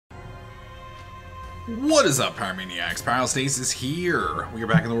What is up, Pyromaniacs? Pyrostasis here. We are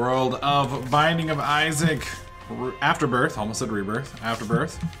back in the world of Binding of Isaac. Afterbirth, almost said rebirth.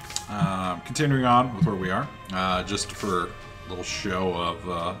 Afterbirth. Continuing on with where we are. Just for a little show of,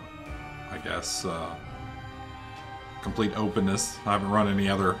 I guess, complete openness. I haven't run any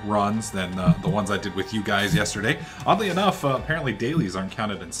other runs than the ones I did with you guys yesterday. Oddly enough, apparently dailies aren't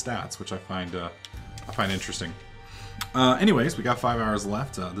counted in stats, which I find interesting. Anyways, we got 5 hours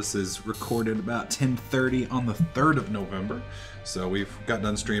left. This is recorded about 10:30 on the 3rd of November. So we've got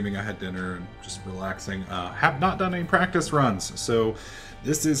done streaming. I had dinner and just relaxing. Have not done any practice runs. So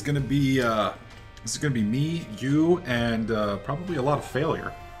this is gonna be me, you, and probably a lot of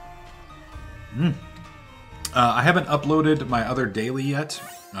failure. I haven't uploaded my other daily yet.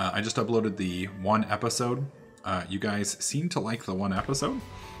 I just uploaded the one episode. You guys seem to like the one episode,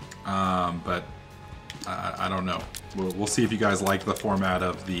 but I don't know. We'll see if you guys like the format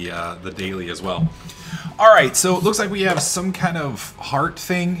of the daily as well. All right, so it looks like we have some kind of heart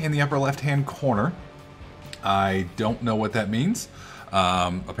thing in the upper left-hand corner. I don't know what that means.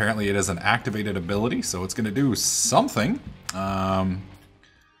 Apparently it is an activated ability, so it's going to do something.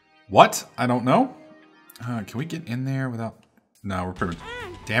 What? I don't know. Can we get in there without... No, we're pretty...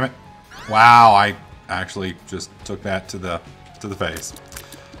 Damn it. Wow, I actually just took that to the face.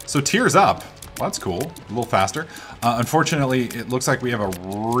 So tears up. Well, that's cool. A little faster. Unfortunately, it looks like we have a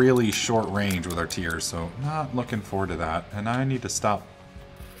really short range with our tears, so not looking forward to that. And I need to stop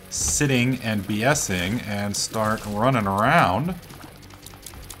sitting and BSing and start running around.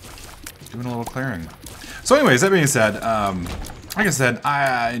 Doing a little clearing. So anyways, that being said, like I said,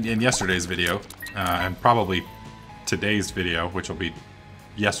 in yesterday's video, and probably today's video, which will be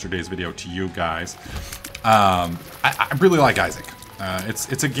yesterday's video to you guys, I really like Isaac.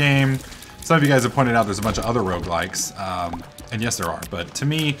 It's a game... Some of you guys have pointed out there's a bunch of other roguelikes, and yes there are, but to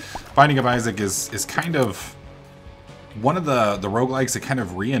me, Binding of Isaac is kind of one of the roguelikes that kind of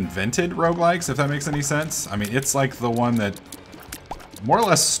reinvented roguelikes, if that makes any sense. I mean, it's like the one that more or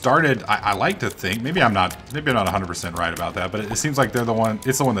less started, I like to think, maybe I'm not 100% right about that, but it seems like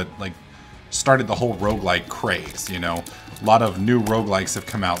it's the one that like started the whole roguelike craze, you know? A lot of new roguelikes have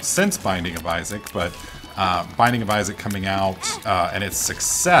come out since Binding of Isaac, but Binding of Isaac coming out and its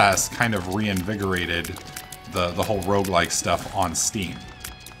success kind of reinvigorated the whole roguelike stuff on Steam.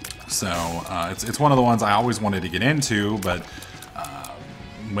 So it's one of the ones I always wanted to get into, but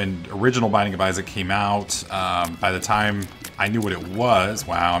when original Binding of Isaac came out, by the time I knew what it was,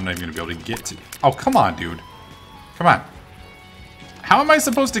 wow, I'm not even going to be able to get to... Oh, come on, dude. Come on. How am I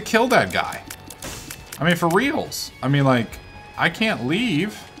supposed to kill that guy? I mean, for reals. I mean, like, I can't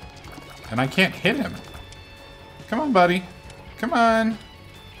leave, and I can't hit him. Come on, buddy. Come on.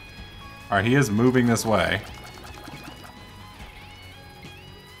 Alright, he is moving this way.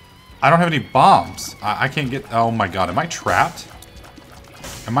 I don't have any bombs. I can't get... Oh my god, am I trapped?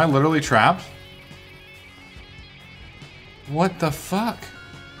 Am I literally trapped? What the fuck?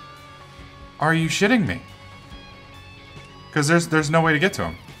 Are you shitting me? Because there's no way to get to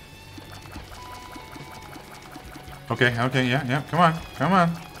him. Okay, yeah, come on, come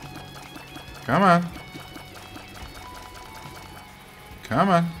on. Come on. Come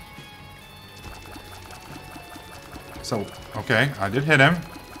on. So, okay, I did hit him.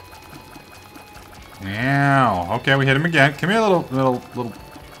 Meow. Okay, we hit him again. Come here, little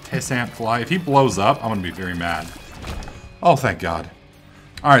pissant fly. If he blows up, I'm gonna be very mad. Oh, thank God.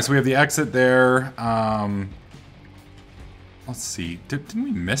 Alright, so we have the exit there. Let's see. Didn't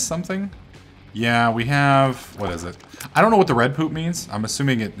we miss something? Yeah, we have... What is it? I don't know what the red poop means. I'm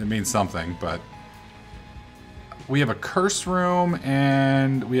assuming it means something, but... We have a curse room,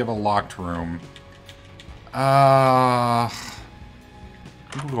 and we have a locked room. We'll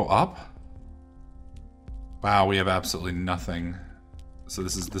go up? Wow, we have absolutely nothing. So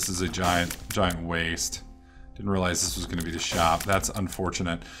this is a giant waste. Didn't realize this was going to be the shop. That's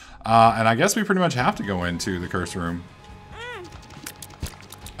unfortunate. And I guess we pretty much have to go into the curse room.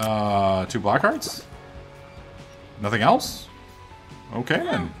 2 black hearts? Nothing else? Okay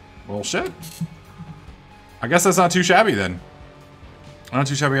then. Well, shit. I guess that's not too shabby then. Not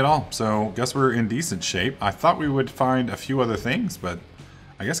too shabby at all. So, guess we're in decent shape. I thought we would find a few other things, but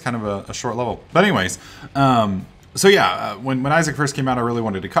I guess kind of a short level. But anyways, so yeah, when Isaac first came out, I really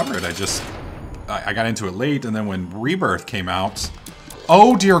wanted to cover it. I got into it late, and then when Rebirth came out...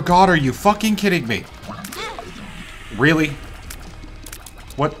 Oh dear God, are you fucking kidding me? Really?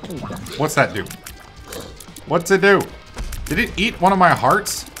 What's that do? What's it do? Did it eat one of my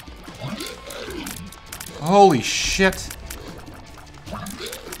hearts? Holy shit.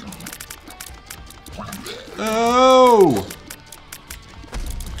 Oh!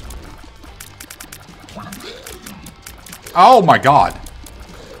 Oh my god.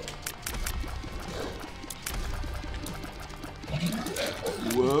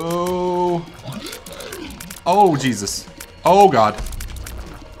 Whoa. Oh, Jesus. Oh, God.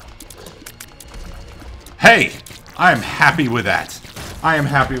 Hey! I am happy with that. I am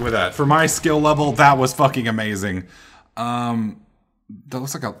happy with that. For my skill level, that was fucking amazing. That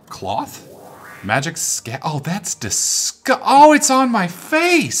looks like a cloth? Magic scat. Oh, that's oh, it's on my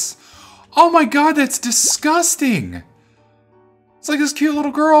face! Oh my god, that's disgusting! It's like this cute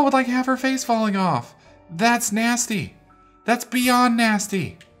little girl with like half her face falling off. That's nasty. That's beyond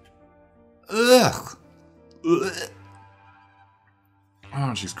nasty. Ugh. Ugh.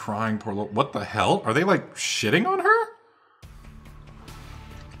 Oh, she's crying, poor little... What the hell? Are they like shitting on her?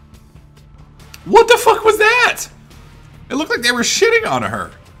 What the fuck was that? It looked like they were shitting on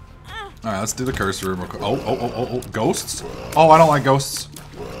her. Alright, let's do the curse room. Oh, ghosts? Oh, I don't like ghosts.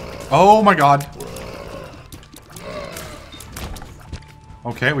 Oh my god.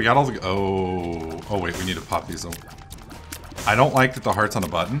 Okay, we got all the... Oh, wait, we need to pop these open. I don't like that the heart's on a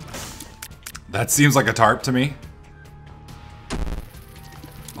button. That seems like a tarp to me.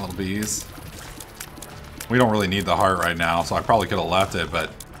 Little bees. We don't really need the heart right now, so I probably could have left it, but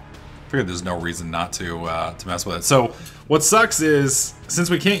I figured there's no reason not to mess with it. So what sucks is, since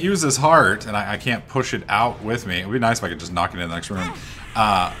we can't use this heart, and I can't push it out with me, it would be nice if I could just knock it in the next room.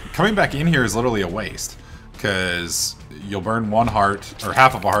 Coming back in here is literally a waste, because you'll burn one heart, or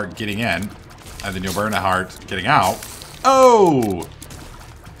half of a heart getting in, and then you'll burn a heart getting out. Oh!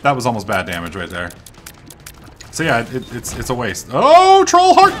 That was almost bad damage right there. So yeah, it's a waste. Oh,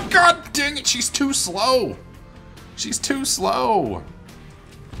 troll heart! God dang it, she's too slow. She's too slow.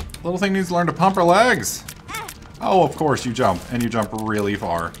 Little thing needs to learn to pump her legs. Oh, of course you jump, and you jump really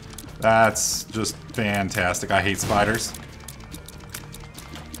far. That's just fantastic. I hate spiders.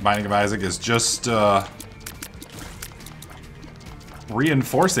 Binding of Isaac is just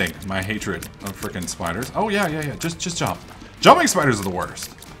reinforcing my hatred of freaking spiders. Oh yeah. Just jump. Jumping spiders are the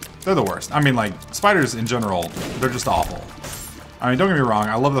worst. They're the worst. I mean, like, spiders in general, they're just awful. I mean, don't get me wrong,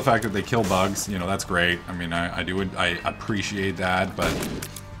 I love the fact that they kill bugs. You know, that's great. I mean, I appreciate that, but...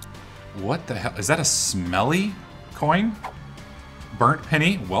 What the hell? Is that a smelly coin? Burnt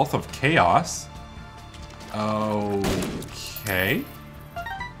penny? Wealth of chaos? Okay.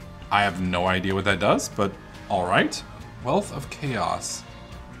 I have no idea what that does, but alright. Wealth of chaos.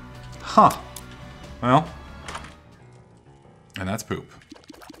 Huh. Well. And that's poop.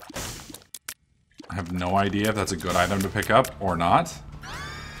 I have no idea if that's a good item to pick up or not.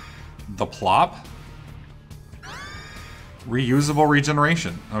 The plop. Reusable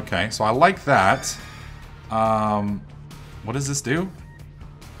regeneration. Okay, so I like that. What does this do?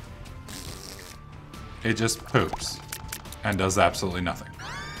 It just poops. And does absolutely nothing.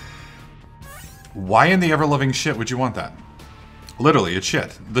 Why in the ever-living shit would you want that? Literally, it's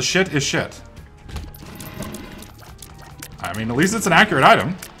shit. The shit is shit. I mean, at least it's an accurate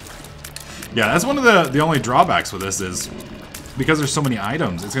item. Yeah, that's one of the only drawbacks with this is because there's so many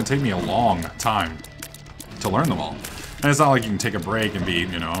items, it's going to take me a long time to learn them all. And it's not like you can take a break and be,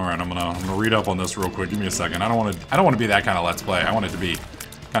 you know, all right, I'm gonna read up on this real quick. Give me a second. I don't want to be that kind of Let's Play. I want it to be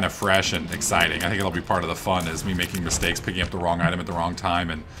kind of fresh and exciting. I think it'll be part of the fun is me making mistakes, picking up the wrong item at the wrong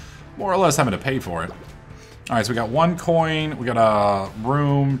time, and more or less having to pay for it. All right, so we got one coin. We got a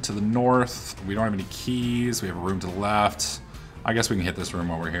room to the north. We don't have any keys. We have a room to the left. I guess we can hit this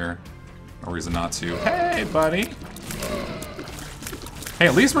room over here. No reason not to. Hey, buddy. Hey,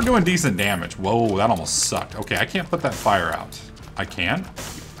 at least we're doing decent damage. Whoa, that almost sucked. Okay, I can't put that fire out. I can?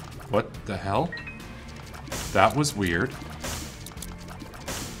 What the hell? That was weird.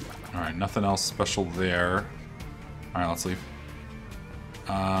 Alright, nothing else special there. Alright, let's leave.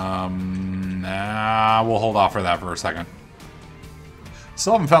 Nah, we'll hold off for that for a second.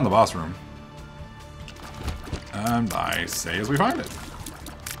 Still haven't found the boss room. And I say as we find it.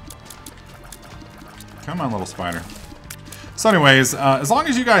 Come on, little spider. So anyways, as long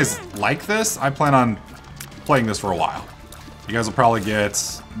as you guys like this, I plan on playing this for a while. You guys will probably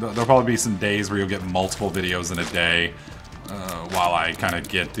get... There'll probably be some days where you'll get multiple videos in a day while I kind of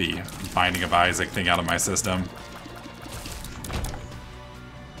get the Binding of Isaac thing out of my system.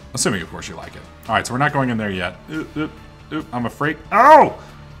 Assuming, of course, you like it. Alright, so we're not going in there yet. I'm afraid... Ow!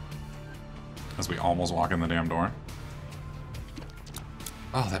 As we almost walk in the damn door.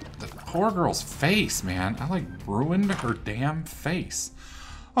 Oh, that poor girl's face, man. I, like, ruined her damn face.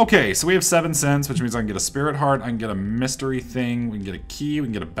 Okay, so we have 7 cents, which means I can get a spirit heart, I can get a mystery thing, we can get a key, we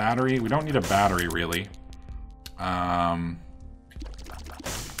can get a battery. We don't need a battery, really. I've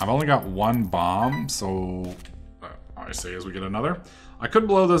only got 1 bomb, so I say as we get another. I could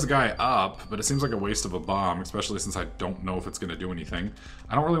blow this guy up, but it seems like a waste of a bomb, especially since I don't know if it's going to do anything.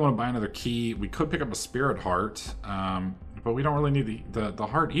 I don't really want to buy another key. We could pick up a spirit heart, but we don't really need the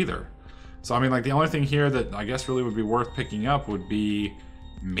heart either. So, I mean, like, the only thing here that I guess really would be worth picking up would be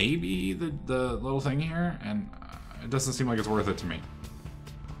maybe the little thing here, and it doesn't seem like it's worth it to me.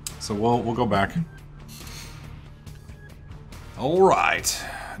 So we'll go back. Alright.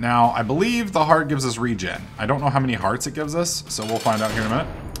 Now, I believe the heart gives us regen. I don't know how many hearts it gives us, so we'll find out here in a minute.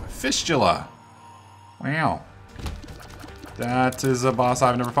 Fistula. Wow. That is a boss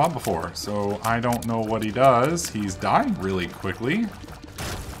I've never fought before, so I don't know what he does. He's dying really quickly.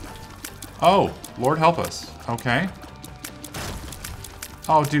 Oh, Lord help us. Okay.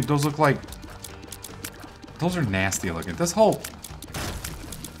 Oh, dude, those look like... Those are nasty looking. This whole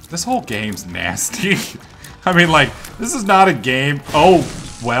game's nasty. I mean, like, this is not a game... Oh,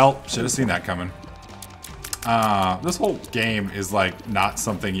 well, should have seen that coming. This whole game is, like, not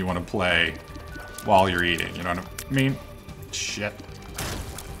something you want to play while you're eating. You know what I mean? Shit.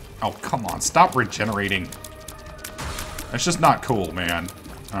 Oh, come on. Stop regenerating. That's just not cool, man.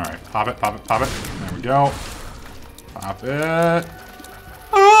 Alright, pop it, pop it, pop it. There we go. Pop it.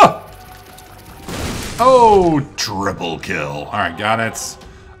 Ah! Oh, triple kill. Alright, got it.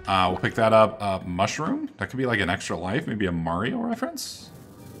 We'll pick that up. Mushroom? That could be like an extra life. Maybe a Mario reference?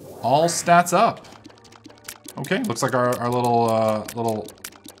 All stats up. Okay, looks like our little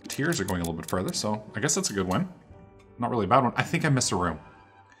tiers are going a little bit further, so I guess that's a good win. Not really a bad one. I think I missed a room.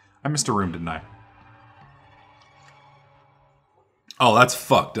 I missed a room, didn't I? Oh, that's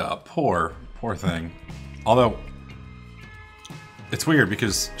fucked up. Poor thing. Although, it's weird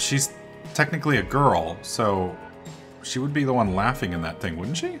because she's technically a girl, so she would be the one laughing in that thing,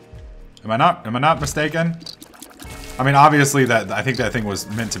 wouldn't she? Am I not mistaken? I mean, obviously I think that thing was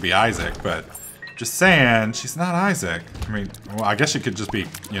meant to be Isaac, but just saying, she's not Isaac. I mean, well, I guess she could just be,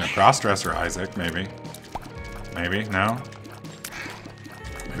 you know, cross-dresser Isaac, maybe. Maybe, no?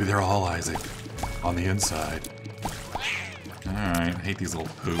 Maybe they're all Isaac on the inside. Alright, I hate these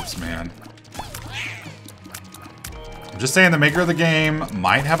little poops, man. I'm just saying the maker of the game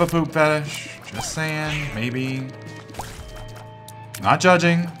might have a poop fetish. Just saying, maybe. Not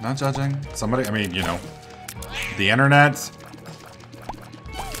judging, not judging. Somebody, I mean, you know, the internet,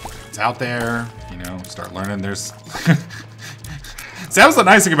 it's out there, you know, start learning. There's... See, that was the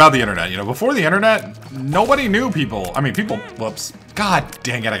nice thing about the internet, you know, before the internet, nobody knew people. I mean, people, whoops. God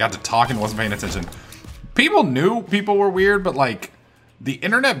dang it, I got to talking and wasn't paying attention. People knew people were weird, but, like, the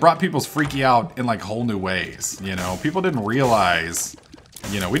internet brought people's freaky out in, like, whole new ways, you know? People didn't realize,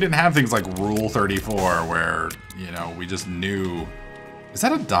 you know, we didn't have things like Rule 34 where, you know, we just knew. Is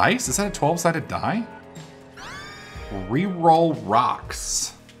that a dice? Is that a 12-sided die? Reroll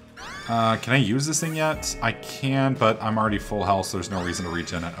rocks. Can I use this thing yet? I can, but I'm already full health, so there's no reason to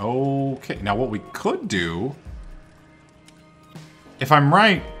regen it. Okay, now what we could do, if I'm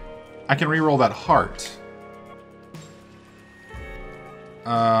right, I can reroll that heart.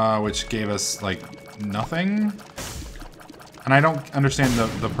 Which gave us, like, nothing. And I don't understand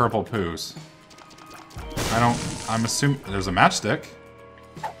the purple poos. I'm assuming, there's a matchstick.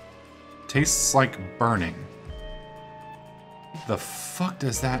 Tastes like burning. The fuck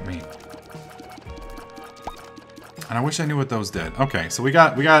does that mean? And I wish I knew what those did. Okay, so we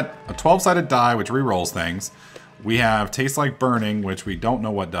got a 12-sided die, which re-rolls things. We have Taste Like Burning, which we don't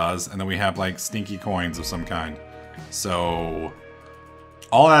know what does. And then we have, like, stinky coins of some kind. So,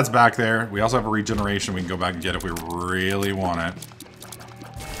 all that's back there. We also have a regeneration we can go back and get if we really want it.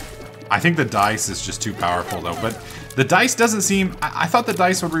 I think the dice is just too powerful, though. But the dice doesn't seem... I thought the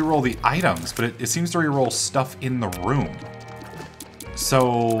dice would re-roll the items, but it seems to re-roll stuff in the room.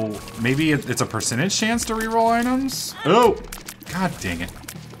 So, maybe it's a percentage chance to reroll items? Oh! God dang it.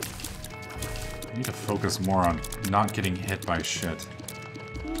 I need to focus more on not getting hit by shit.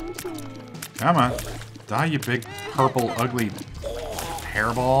 Come on. Die, you big, purple, ugly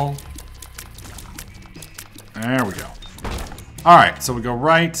hairball. There we go. Alright, so we go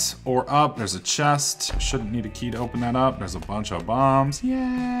right or up. There's a chest. Shouldn't need a key to open that up. There's a bunch of bombs.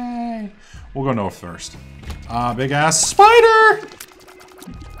 Yay! We'll go north first. Big-ass spider!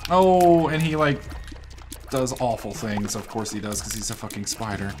 Oh, and he, like, does awful things. Of course he does, because he's a fucking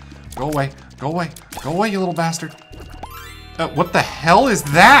spider. Go away. Go away. Go away, you little bastard. What the hell is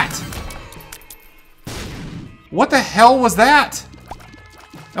that? What the hell was that?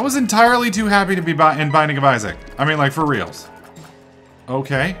 That was entirely too happy to be in Binding of Isaac. I mean, like, for reals.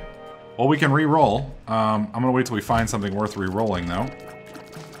 Okay. Well, we can re-roll. I'm gonna wait till we find something worth re-rolling, though.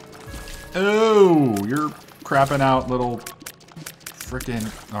 Oh, you're crapping out, little...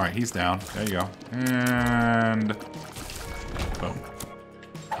 Frickin'... Alright, he's down. There you go. And... Boom.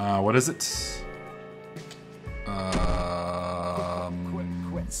 What is it?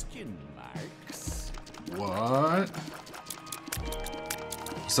 Question marks. What?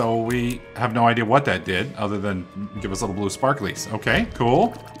 So we have no idea what that did, other than give us little blue sparklies. Okay,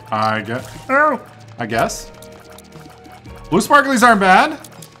 cool. I guess. Blue sparklies aren't bad.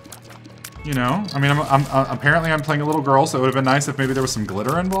 You know, I mean, apparently I'm playing a little girl, so it would have been nice if maybe there was some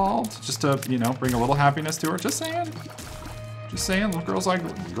glitter involved, just to, you know, bring a little happiness to her. Just saying. Just saying, little girls like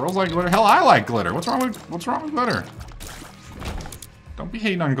glitter. Hell, I like glitter. What's wrong with glitter? Don't be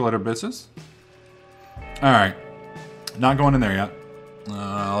hating on glitter, bitches. All right, not going in there yet.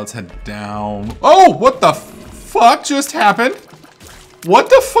 Let's head down. Oh, what the fuck just happened? What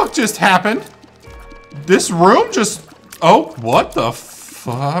the fuck just happened? This room just... Oh, what the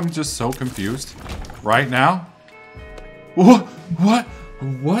fuck? I'm just so confused right now. What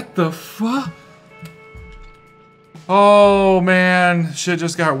the fuck? Oh, man. Shit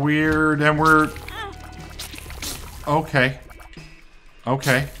just got weird and we're... Okay.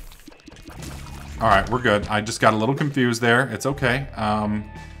 Okay. Alright, we're good. I just got a little confused there. It's okay.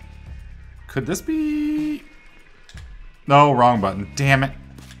 Could this be... No, wrong button. Damn it.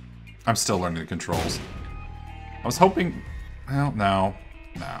 I'm still learning the controls. I was hoping... Well, no.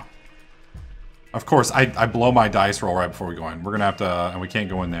 No. Of course, I blow my dice roll right before we go in. We're gonna have to... And we can't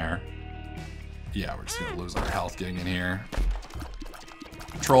go in there. Yeah, we're just gonna lose our health getting in here.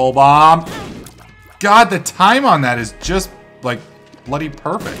 Troll bomb! God, the time on that is just, like, bloody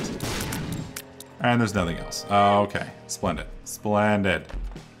perfect. And there's nothing else. Okay. Splendid. Splendid.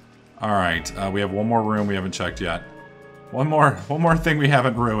 Alright, we have one more room we haven't checked yet. One more thing we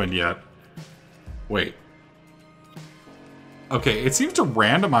haven't ruined yet. Wait. Okay, it seems to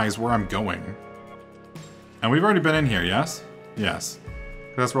randomize where I'm going. And we've already been in here, yes? Yes.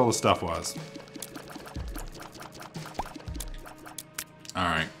 That's where all the stuff was.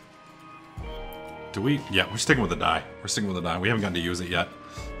 Alright. Do we... Yeah, we're sticking with the die. We're sticking with the die. We haven't gotten to use it yet.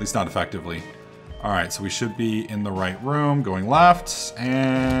 At least not effectively. Alright, so we should be in the right room, going left,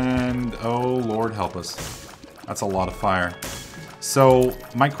 and... Oh, Lord help us. That's a lot of fire. So,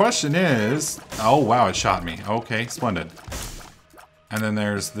 my question is... Oh, wow, it shot me. Okay, splendid. And then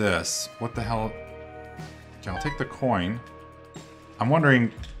there's this. What the hell? Okay, I'll take the coin. I'm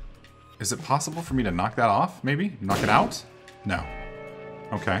wondering... Is it possible for me to knock that off, maybe? Knock it out? No.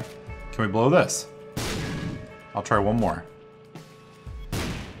 Okay. Can we blow this? I'll try one more.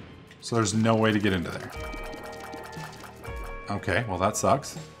 So there's no way to get into there. Okay, well that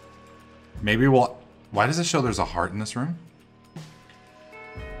sucks. Maybe we'll... Why does it show there's a heart in this room?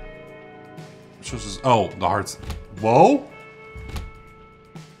 It shows us... Oh, the heart's... Whoa!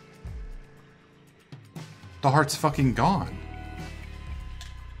 The heart's fucking gone.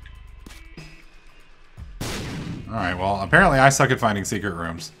 Alright, well, apparently I suck at finding secret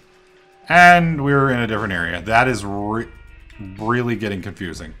rooms. And we were in a different area. That is really getting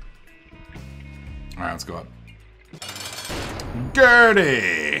confusing. Alright, let's go up.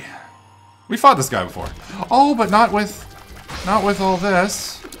 Gertie! We fought this guy before. Oh, but not with all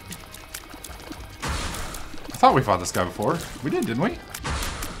this. I thought we fought this guy before. We did, didn't we?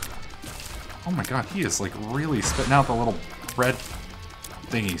 Oh my god, he is like really spitting out the little red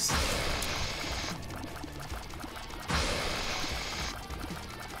thingies.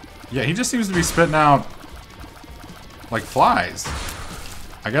 Yeah, he just seems to be spitting out like flies.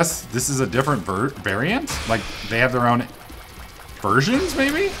 I guess this is a different variant? Like, they have their own versions,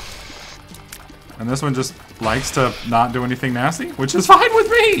 maybe? And this one just likes to not do anything nasty, which is fine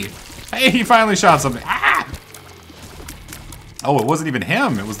with me! Hey, he finally shot something. Ah! Oh, it wasn't even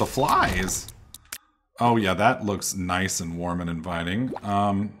him. It was the flies. Oh, yeah, that looks nice and warm and inviting.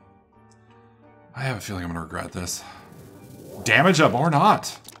 I have a feeling I'm gonna regret this. Damage up or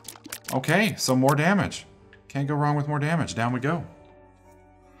not. Okay, so more damage. Can't go wrong with more damage. Down we go.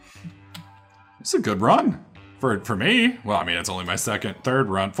 It's a good run for me. Well, I mean, it's only my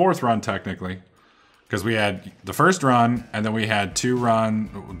fourth run technically, because we had the first run and then we had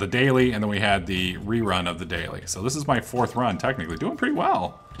the daily, and then we had the rerun of the daily. So this is my fourth run technically, doing pretty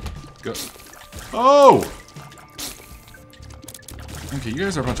well. Good. Oh. Okay, you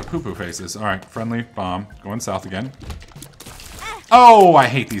guys are a bunch of poo-poo faces. All right, friendly bomb going south again. Oh, I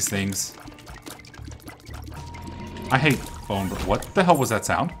hate these things. I hate bone. What the hell was that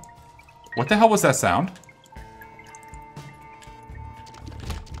sound? What the hell was that sound?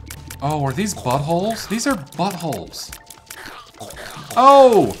 Oh, are these buttholes? These are buttholes.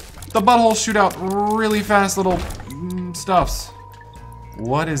 Oh! The buttholes shoot out really fast little stuffs.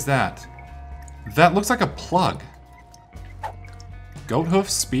 What is that? That looks like a plug. Goat hoof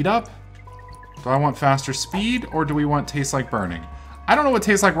speed up? Do I want faster speed or do we want taste like burning? I don't know what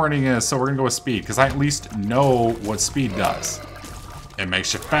taste like running is, so we're gonna go with speed, because I at least know what speed does. It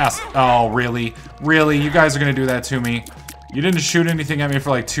makes you fast. Oh, really? Really? You guys are gonna do that to me? You didn't shoot anything at me for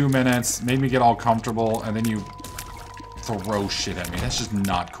like 2 minutes, made me get all comfortable, and then you throw shit at me. That's just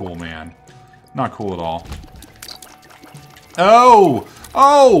not cool, man. Not cool at all. Oh!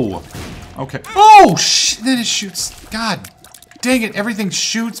 Oh! Okay. Oh, shit! Then it shoots. God dang it. Everything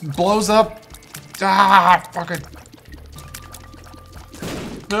shoots, blows up. Ah, fuck it.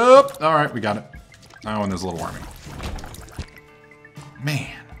 Oop. Alright, we got it. Oh, and there's a little wormy.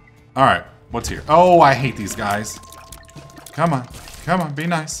 Man. Alright, what's here? Oh, I hate these guys. Come on. Come on, be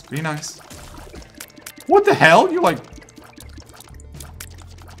nice. Be nice. What the hell? You like...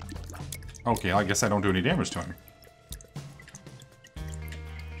 Okay, I guess I don't do any damage to him.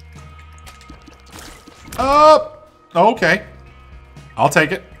 Oh! Okay. I'll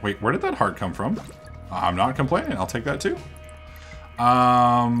take it. Wait, where did that heart come from? I'm not complaining. I'll take that too.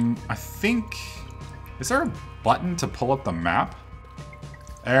 I think... Is there a button to pull up the map?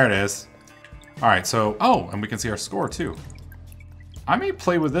 There it is. Alright, so... Oh, and we can see our score too. I may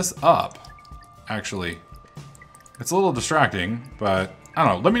play with this up, actually. It's a little distracting, but... I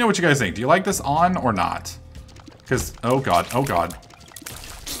don't know. Let me know what you guys think. Do you like this on or not? Because... Oh god. Oh god.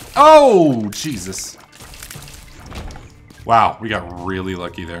 Oh! Jesus. Wow, we got really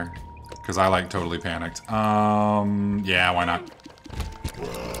lucky there. Because I, like, totally panicked. Yeah, why not?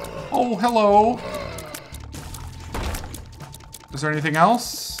 Oh, hello. Is there anything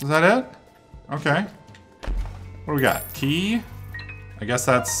else? Is that it? Okay. What do we got? Key? I guess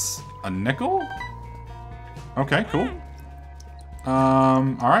that's a nickel? Okay, cool.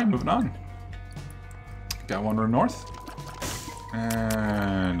 Alright, moving on. Got one room north.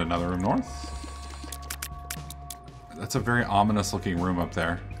 And another room north. That's a very ominous looking room up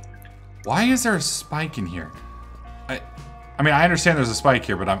there. Why is there a spike in here? I mean, I understand there's a spike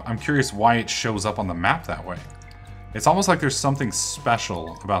here, but I'm curious why it shows up on the map that way. It's almost like there's something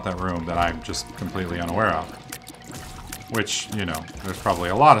special about that room that I'm just completely unaware of. Which, you know, there's probably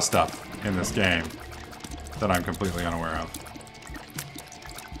a lot of stuff in this game that I'm completely unaware of.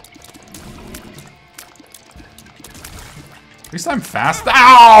 At least I'm fast.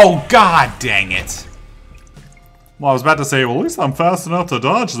 Ow! God dang it! Well, I was about to say, well, at least I'm fast enough to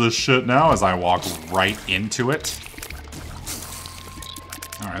dodge this shit now as I walk right into it.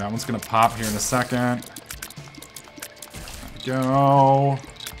 Alright, that one's gonna pop here in a second. There we go.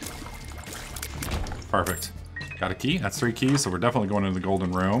 Perfect. Got a key. That's 3 keys, so we're definitely going into the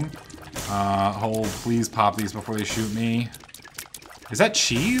golden room. Hold, please pop these before they shoot me. Is that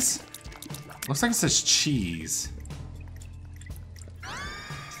cheese? Looks like it says cheese.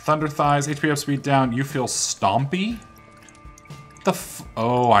 Thunder thighs, HP up, speed down. You feel stompy?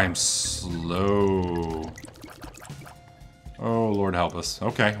 Oh, I'm slow. Oh, Lord help us.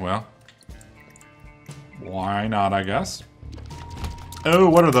 Okay, well. Why not, I guess? Oh,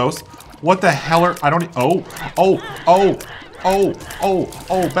 what are those? What the hell are... I don't... Oh, oh, oh, oh, oh,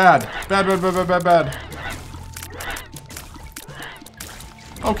 oh, bad. Bad, bad, bad, bad, bad, bad.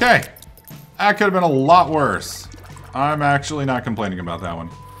 Okay. That could have been a lot worse. I'm actually not complaining about that one.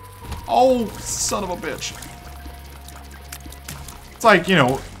 Oh, son of a bitch. It's like, you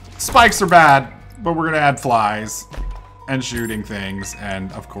know, spikes are bad, but we're going to add flies and shooting things.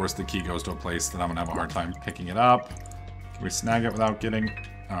 And, of course, the key goes to a place that I'm going to have a hard time picking it up. Can we snag it without getting...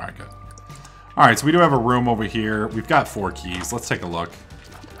 Alright, good. Alright, so we do have a room over here. We've got 4 keys. Let's take a look.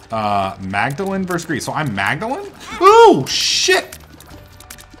 Magdalene versus Greece. So I'm Magdalene? Ooh, shit!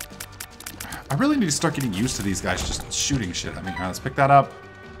 I really need to start getting used to these guys just shooting shit at me. Let's pick that up.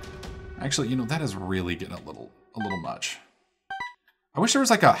 Actually, you know, that is really getting a little much. I wish there was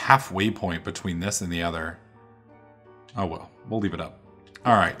like a halfway point between this and the other. Oh well, we'll leave it up.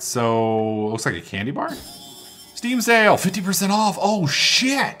 Alright, so looks like a candy bar? Steam sale, 50% off. Oh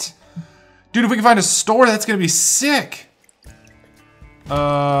shit! Dude, if we can find a store, that's gonna be sick.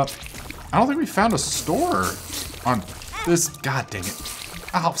 I don't think we found a store on this. God dang it.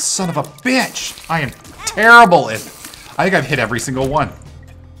 Oh, son of a bitch! I am terrible at... I think I've hit every single one.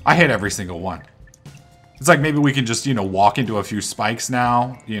 I hit every single one. It's like maybe we can just, you know, walk into a few spikes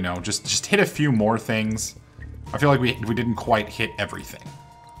now. You know, just hit a few more things. I feel like we didn't quite hit everything.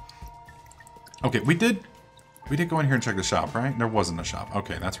 Okay, we did go in here and check the shop, right? There wasn't a shop.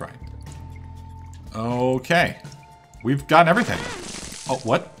 Okay, that's right. Okay. We've gotten everything. Oh,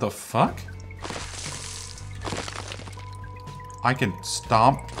 what the fuck? I can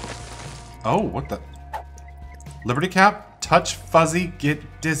stomp. Oh, what the? Liberty cap? Touch fuzzy, get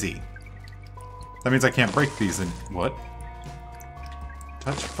dizzy. That means I can't break these in... What?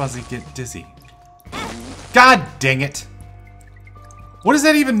 Touch fuzzy, get dizzy. God dang it! What does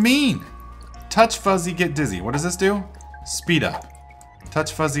that even mean? Touch fuzzy, get dizzy. What does this do? Speed up.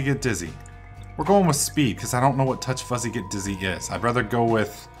 Touch fuzzy, get dizzy. We're going with speed because I don't know what touch fuzzy, get dizzy is. I'd rather go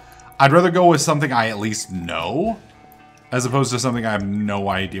with something I at least know, as opposed to something I have no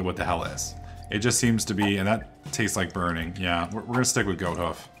idea what the hell is. It just seems to be, and that tastes like burning. Yeah, we're gonna stick with goat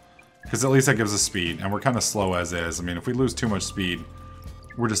hoof because at least that gives us speed, and we're kind of slow as is. I mean, if we lose too much speed,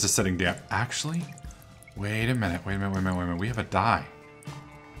 we're just sitting down. Actually, wait a minute. We have a die.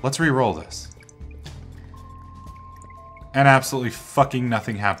 Let's re-roll this. And absolutely fucking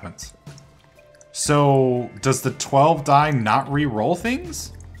nothing happens. So, does the 12 die not re-roll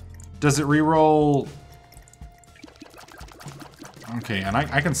things? Does it re-roll... Okay, and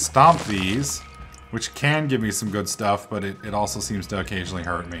I can stomp these, which can give me some good stuff, but it also seems to occasionally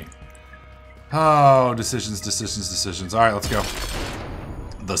hurt me. Oh, decisions. Alright, let's go.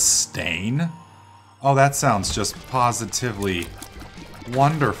 The stain? Oh, that sounds just positively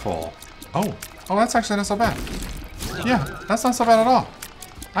wonderful. Oh, that's actually not so bad. Yeah, that's not so bad at all.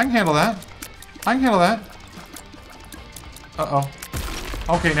 I can handle that. Uh-oh.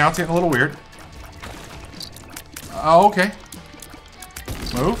 Okay, now it's getting a little weird. Oh, okay.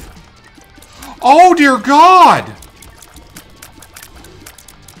 Move. Oh, dear God!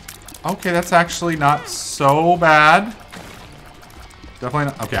 Okay, that's actually not so bad. Definitely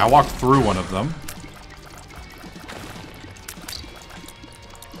not. Okay, I walked through one of them.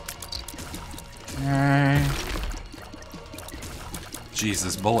 Okay.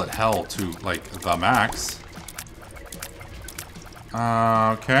 Jesus, bullet hell to, like, the max.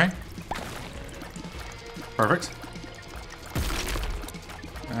 Okay. Perfect.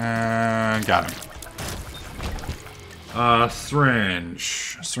 And got him.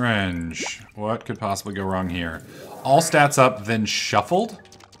 Syringe. What could possibly go wrong here? All stats up, then shuffled?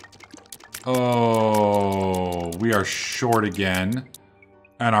 Oh, we are short again.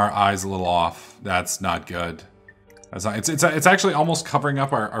 And our eye's a little off. That's not good. That's not, it's actually almost covering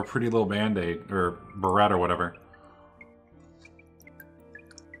up our pretty little band-aid, or barrette or whatever.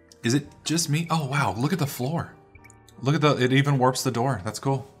 Is it just me? Oh, wow, look at the floor. Look at it even warps the door. That's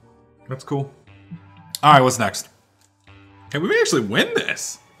cool. That's cool. All right, what's next? Hey, we may actually win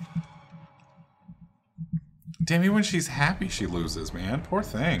this. Damn, even when she's happy, she loses, man. Poor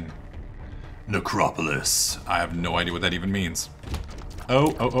thing. Necropolis. I have no idea what that even means.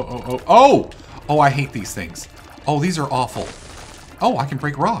 Oh, I hate these things. Oh, these are awful. Oh, I can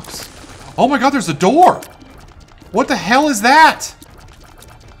break rocks. Oh my God, there's a door. What the hell is that?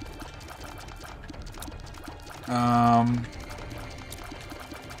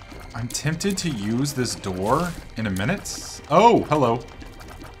 I'm tempted to use this door in a minute. Oh, hello.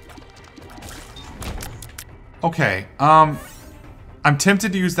 Okay, I'm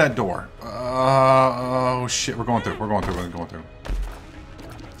tempted to use that door. Oh shit, we're going through.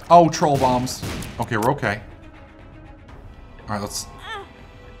 Oh, troll bombs. Okay, we're okay. Alright, let's...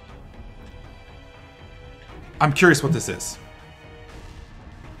 I'm curious what this is.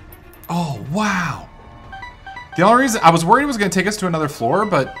 Oh, wow. The only reason... I was worried it was going to take us to another floor,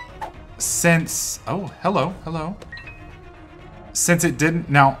 but since... Oh, hello. Since it didn't...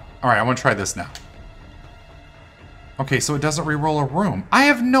 Now... Alright, I want to try this now. Okay, so it doesn't re-roll a room. I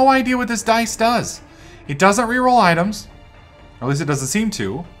have no idea what this dice does. It doesn't re-roll items. Or at least it doesn't seem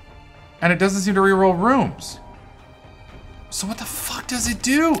to. And it doesn't seem to re-roll rooms. So what the fuck does it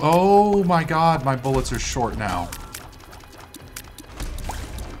do? Oh my God, my bullets are short now.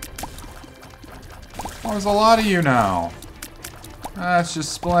 Oh, there's a lot of you now. That's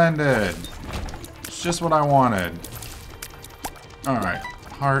just splendid. It's just what I wanted. Alright,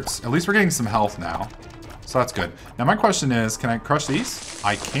 hearts. At least we're getting some health now. So that's good. Now my question is, can I crush these?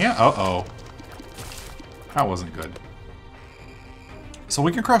 I can't. Uh-oh. That wasn't good. So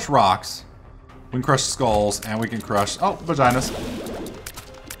we can crush rocks. We can crush skulls, and we can crush... Oh, vaginas.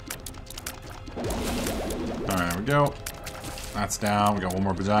 Alright, there we go. That's down. We got one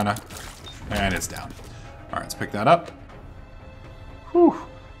more vagina. And it's down. Alright, let's pick that up. Whew.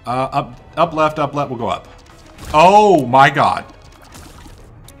 Up, left, we'll go up. Oh my God.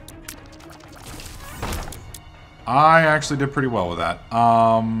 I actually did pretty well with that.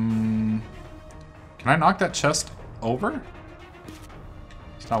 Can I knock that chest over?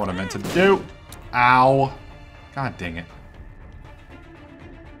 It's not what I meant to do. Ow. God dang it.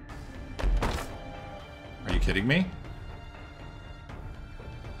 Are you kidding me?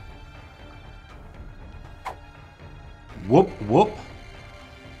 Whoop, whoop.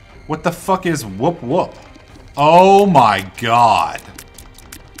 What the fuck is whoop, whoop? Oh my God.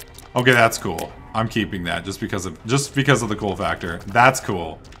 Okay, that's cool. I'm keeping that just because of the cool factor. That's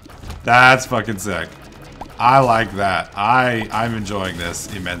cool. That's fucking sick. I like that. I'm enjoying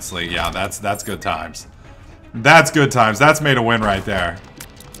this immensely. Yeah, that's good times. That's good times. That's made a win right there.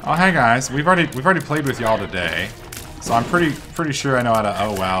 Oh, hey guys, we've already played with y'all today, so I'm pretty sure I know how to.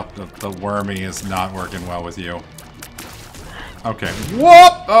 Oh wow, the wormy is not working well with you. Okay.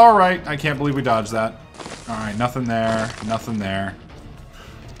 Whoop! All right, I can't believe we dodged that. All right, nothing there, nothing there.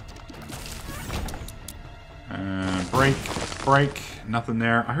 Break, nothing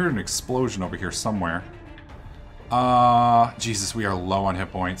there. I heard an explosion over here somewhere. Jesus, we are low on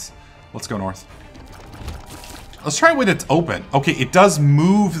hit points. Let's go north. Let's try it when it's open. Okay, it does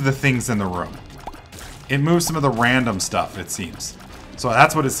move the things in the room. It moves some of the random stuff, it seems. So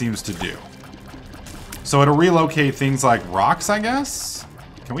that's what it seems to do. So it'll relocate things like rocks, I guess?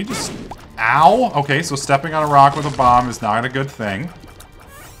 Can we just... Ow! Okay, so stepping on a rock with a bomb is not a good thing.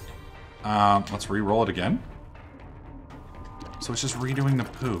 Let's re-roll it again. So it's just redoing the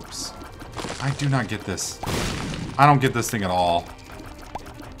poops. I do not get this. I don't get this thing at all.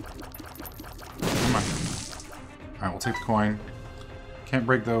 Come on. Alright, we'll take the coin. Can't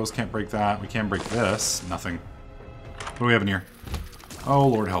break those, can't break that. We can break this. Nothing. What do we have in here? Oh,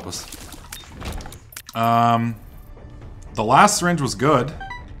 Lord help us. The last syringe was good.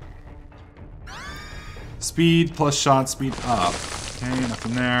 Speed plus shot speed up. Okay,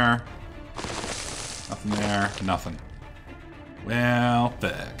 nothing there. Nothing there. Nothing. Well,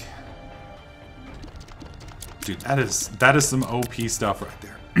 fuck. Dude, that is some OP stuff right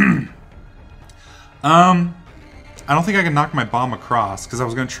there. I don't think I can knock my bomb across because I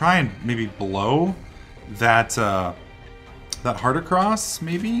was gonna try and maybe blow that that heart across,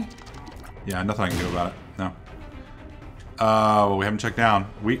 maybe. Yeah, nothing I can do about it. No. Well, we haven't checked down.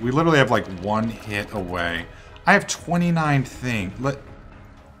 We literally have like one hit away. I have 29 things.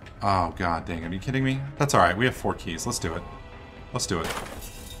 Oh god dang! Are you kidding me? That's all right. We have 4 keys. Let's do it. Let's do it.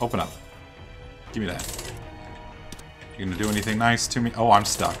 Open up. Give me that. You gonna do anything nice to me? Oh, I'm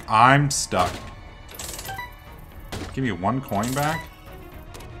stuck. I'm stuck. Give me 1 coin back?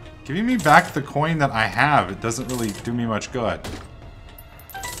 Giving me back the coin that I have, it doesn't really do me much good.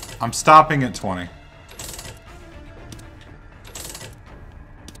 I'm stopping at 20.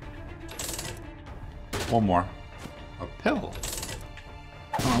 One more. A pill.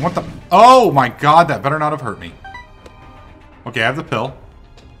 Oh, what the? Oh my god, that better not have hurt me. Okay, I have the pill.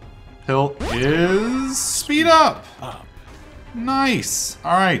 Pill is speed up. Nice.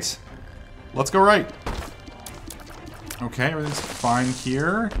 All right. Let's go right. Okay, everything's fine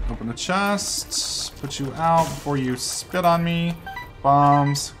here. Open the chest. Put you out before you spit on me.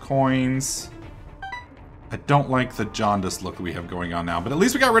 Bombs, coins. I don't like the jaundice look we have going on now, but at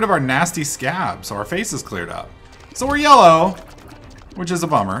least we got rid of our nasty scab, so our face is cleared up. So we're yellow, which is a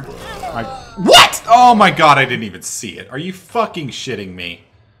bummer. What? Oh my god, I didn't even see it. Are you fucking shitting me?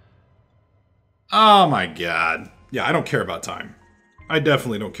 Oh my god. Yeah, I don't care about time. I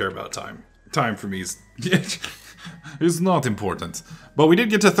definitely don't care about time. Time for me is... It's not important. But we did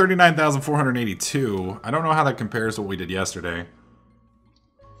get to 39,482. I don't know how that compares to what we did yesterday.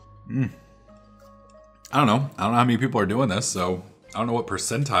 I don't know. I don't know how many people are doing this, so I don't know what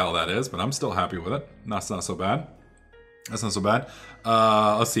percentile that is, but I'm still happy with it. That's not so bad. That's not so bad.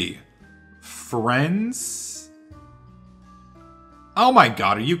 Let's see. Friends? Oh my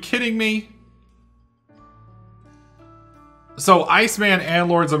god, are you kidding me? So Iceman and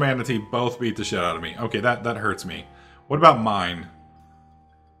Lords of Manatee both beat the shit out of me. Okay, that hurts me. What about mine?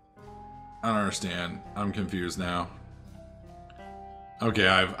 I don't understand. I'm confused now. Okay,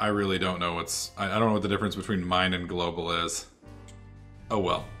 I really don't know what's... I don't know what the difference between mine and global is. Oh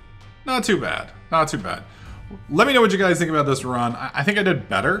well. Not too bad. Not too bad. Let me know what you guys think about this run. I think I did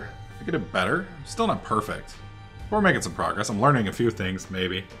better. I think I did better. Still not perfect. We're making some progress. I'm learning a few things,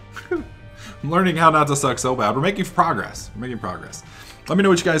 maybe. I'm learning how not to suck so bad. We're making progress. We're making progress. Let me know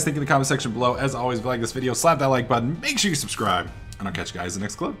what you guys think in the comment section below. As always, if you like this video, slap that like button. Make sure you subscribe. And I'll catch you guys in the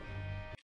next clip.